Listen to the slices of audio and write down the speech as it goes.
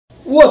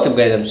What's up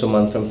guys, I'm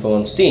Suman from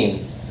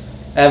Mr.Stein.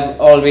 I've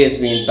always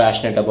been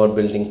passionate about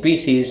building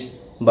PCs,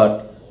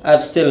 but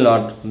I've still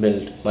not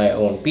built my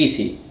own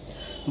PC.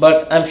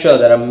 But I'm sure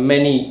there are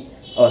many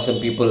awesome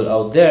people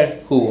out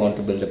there who want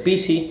to build a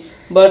PC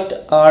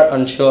but are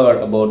unsure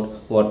about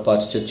what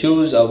parts to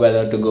choose or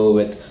whether to go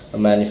with a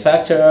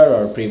manufacturer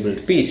or pre-built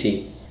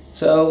PC.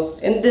 So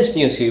in this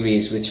new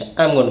series, which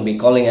I'm going to be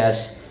calling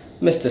as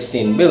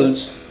Mr.Stein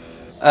Builds,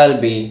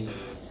 I'll be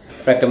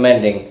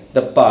recommending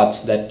the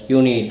parts that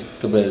you need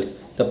to build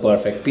the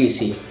perfect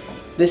PC.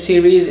 This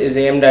series is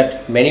aimed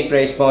at many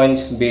price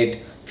points, be it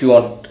if you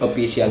want a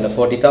PC under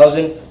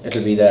 40,000,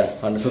 it'll be there,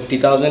 under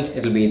 50,000,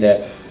 it'll be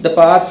there. The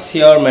parts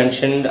here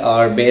mentioned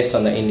are based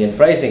on the Indian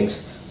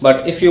pricings,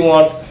 but if you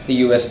want the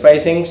US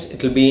pricings,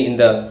 it'll be in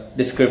the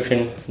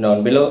description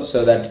down below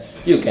so that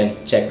you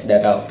can check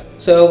that out.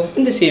 So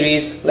in the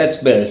series, let's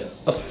build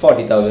a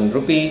 40,000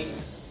 rupee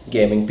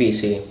gaming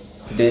PC.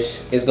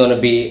 This is going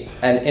to be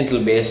an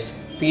Intel based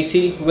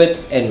PC with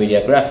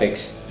Nvidia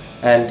graphics,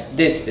 and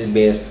this is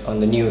based on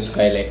the new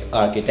Skylake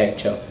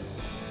architecture.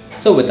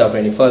 So without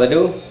any further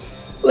ado,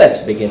 let's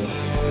begin.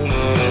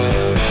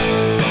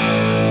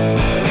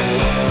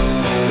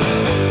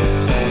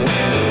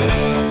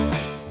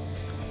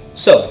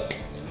 So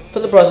for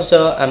the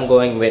processor, I'm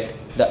going with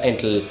the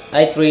Intel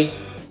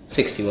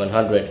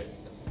i3-6100.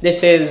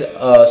 This is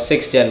a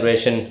 6th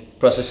generation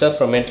processor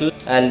from Intel,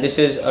 and this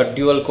is a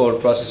dual core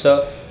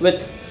processor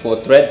with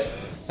 4 threads.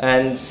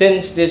 And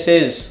since this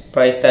is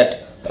priced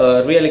at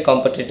a really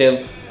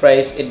competitive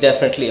price, it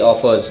definitely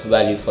offers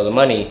value for the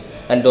money.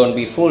 And don't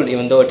be fooled,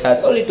 even though it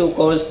has only 2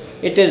 cores,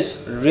 it is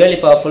really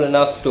powerful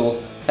enough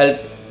to help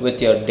with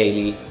your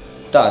daily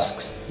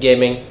tasks.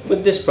 Gaming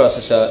with this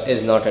processor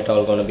is not at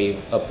all going to be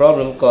a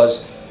problem,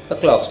 because the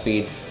clock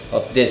speed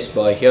of this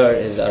boy here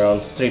is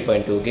around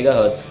 3.2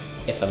 GHz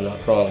if I'm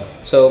not wrong.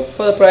 So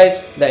for the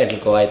price, the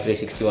Intel Core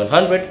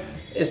i3-6100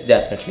 is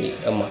definitely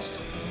a must.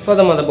 For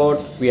the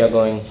motherboard, we are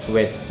going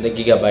with the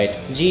Gigabyte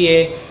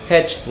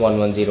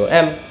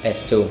GA-H110M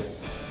S2.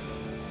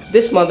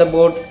 This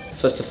motherboard,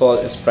 first of all,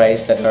 is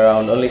priced at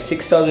around only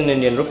 6,000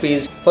 Indian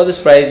rupees. For this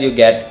price, you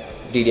get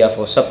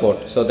DDR4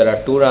 support. So there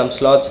are 2 RAM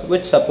slots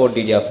which support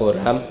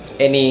DDR4 RAM.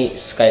 Any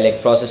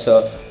Skylake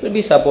processor will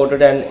be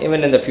supported, and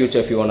even in the future,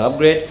 if you want to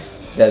upgrade,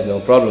 there's no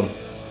problem.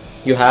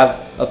 You have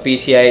a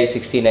PCI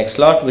 16X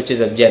slot, which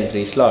is a Gen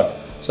 3 slot.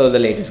 So the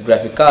latest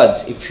graphic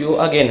cards, if you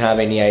again have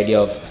any idea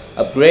of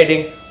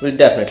upgrading, will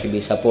definitely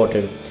be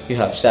supported. You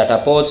have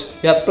SATA ports,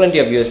 you have plenty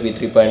of USB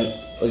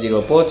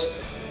 3.0 ports,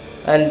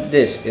 and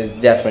this is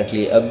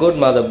definitely a good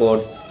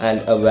motherboard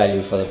and a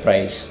value for the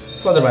price.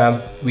 For the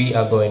RAM, we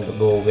are going to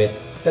go with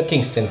the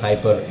Kingston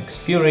HyperX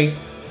Fury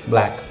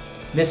Black.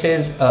 This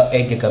is a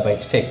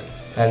 8GB stick,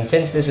 and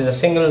since this is a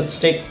single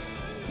stick,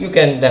 you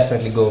can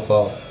definitely go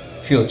for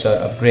future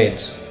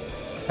upgrades.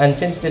 And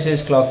since this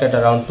is clocked at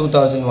around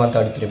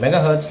 2133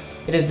 MHz,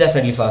 it is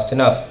definitely fast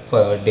enough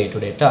for our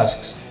day-to-day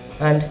tasks.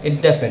 And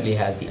it definitely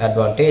has the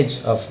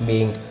advantage of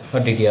being a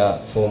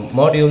DDR4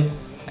 module,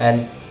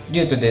 and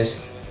due to this,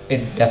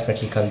 it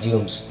definitely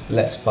consumes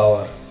less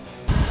power.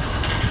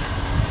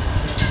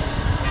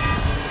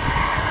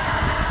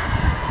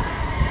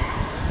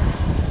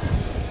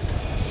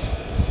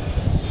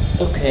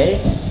 Okay.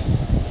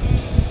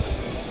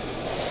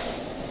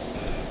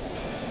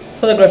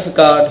 For the graphic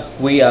card,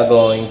 we are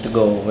going to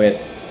go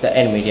with the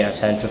Nvidia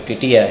 1050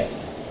 Ti.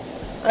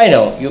 I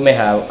know you may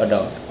have a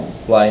doubt,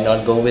 why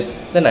not go with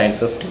the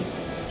 950?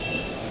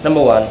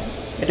 Number 1,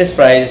 it is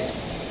priced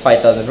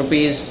 5,000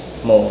 rupees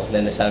more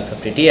than the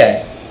 750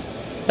 Ti.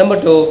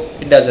 Number 2,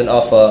 it doesn't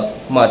offer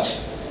much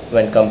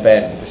when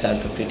compared with the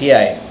 750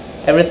 Ti.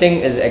 Everything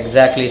is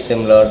exactly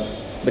similar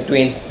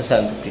between the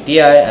 750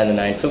 Ti and the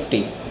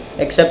 950,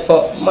 except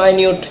for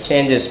minute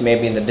changes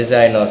maybe in the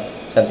design or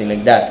something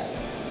like that.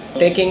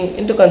 Taking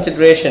into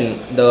consideration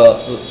the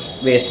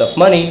waste of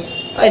money,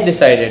 I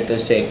decided to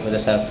stick with the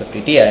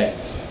 750 Ti.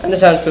 And the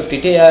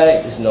 750 Ti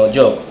is no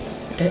joke.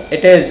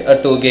 It is a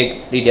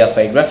 2GB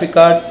DDR5 graphic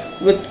card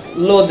with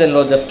loads and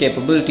loads of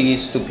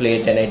capabilities to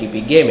play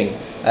 1080p gaming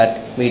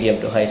at medium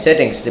to high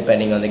settings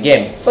depending on the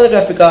game. For the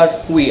graphic card,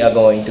 we are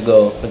going to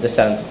go with the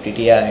 750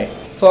 Ti.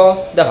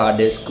 For the hard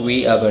disk,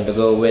 we are going to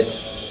go with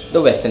the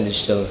Western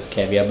Digital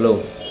Caviar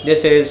Blue.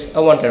 This is a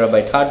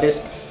 1TB hard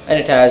disk, and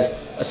it has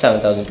a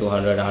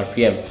 7200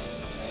 RPM.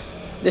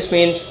 This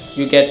means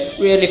you get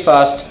really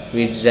fast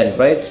reads and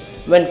writes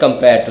when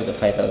compared to the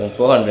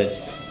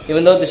 5400s.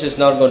 Even though this is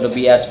not going to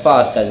be as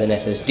fast as an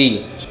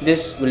SSD,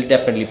 this will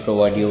definitely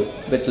provide you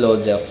with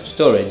loads of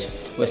storage.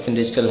 Western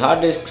Digital hard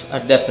disks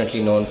are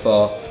definitely known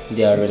for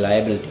their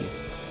reliability,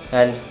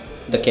 and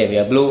the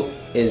Caviar Blue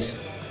is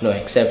no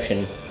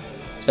exception.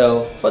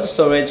 So for the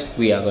storage,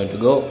 we are going to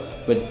go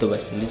with the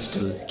Western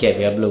Digital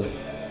Caviar Blue.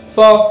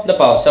 For the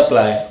power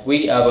supply,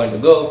 we are going to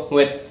go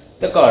with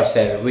the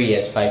Corsair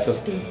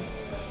VS550.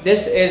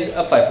 This is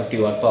a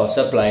 550 watt power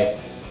supply.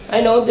 I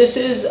know this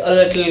is a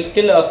little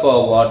killer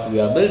for what we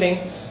are building,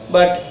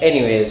 But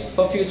anyways,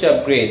 for future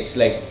upgrades,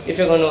 like if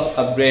you're going to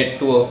upgrade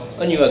to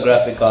a newer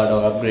graphic card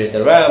or upgrade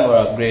the RAM or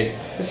upgrade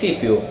the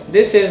CPU,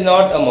 this is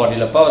not a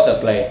modular power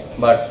supply,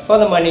 but for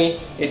the money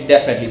it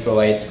definitely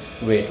provides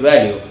great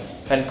value.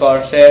 And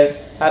Corsair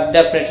have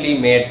definitely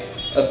made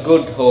a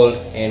good hold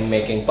in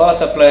making power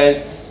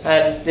supplies,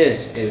 and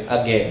this is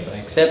again no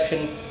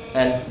exception,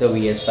 and the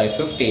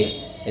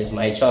VS550 is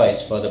my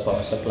choice for the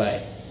power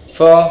supply.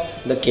 For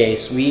the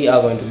case, we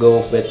are going to go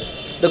with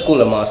the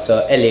Cooler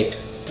Master Elite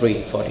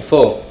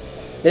 344.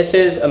 This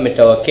is a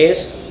mid-tower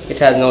case. It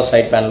has no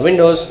side panel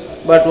windows,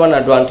 but one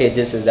advantage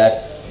is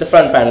that the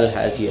front panel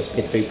has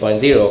USB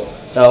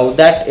 3.0. Now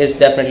that is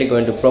definitely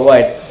going to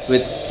provide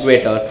with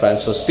greater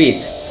transfer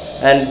speeds,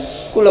 and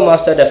Cooler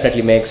Master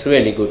definitely makes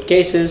really good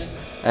cases,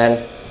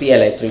 and the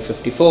Elite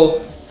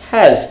 354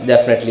 has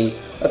definitely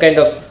a kind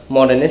of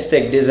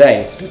modernistic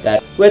design to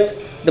that. With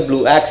the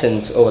blue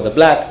accents over the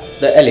black,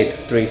 the Elite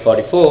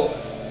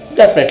 344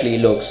 definitely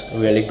looks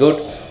really good,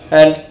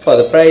 and for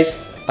the price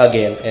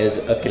again is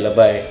a killer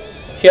buy.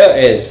 Here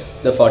is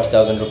the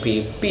 40,000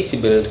 rupee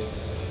PC build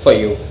for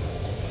you.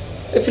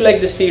 If you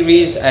like this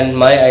series and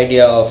my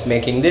idea of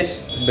making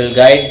this build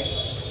guide,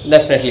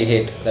 definitely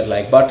hit that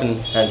like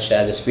button and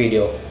share this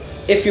video.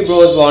 If you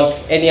bros want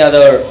any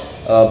other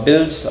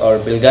builds or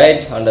build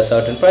guides under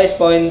certain price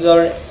points,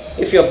 or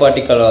if you're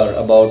particular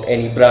about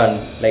any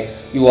brand, like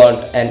you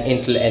want an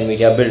Intel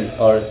Nvidia build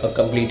or a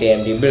complete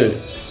AMD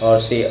build, or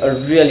say a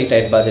really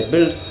tight budget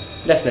build,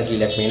 definitely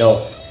let me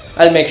know.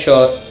 I'll make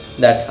sure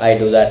that I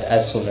do that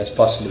as soon as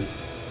possible.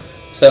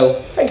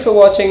 So thank you for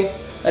watching,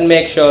 and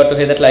make sure to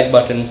hit that like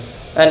button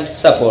and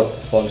support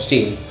Phone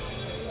Steel.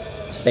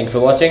 So thank you for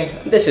watching.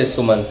 This is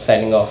Suman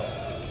signing off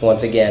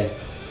once again.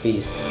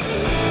 Peace.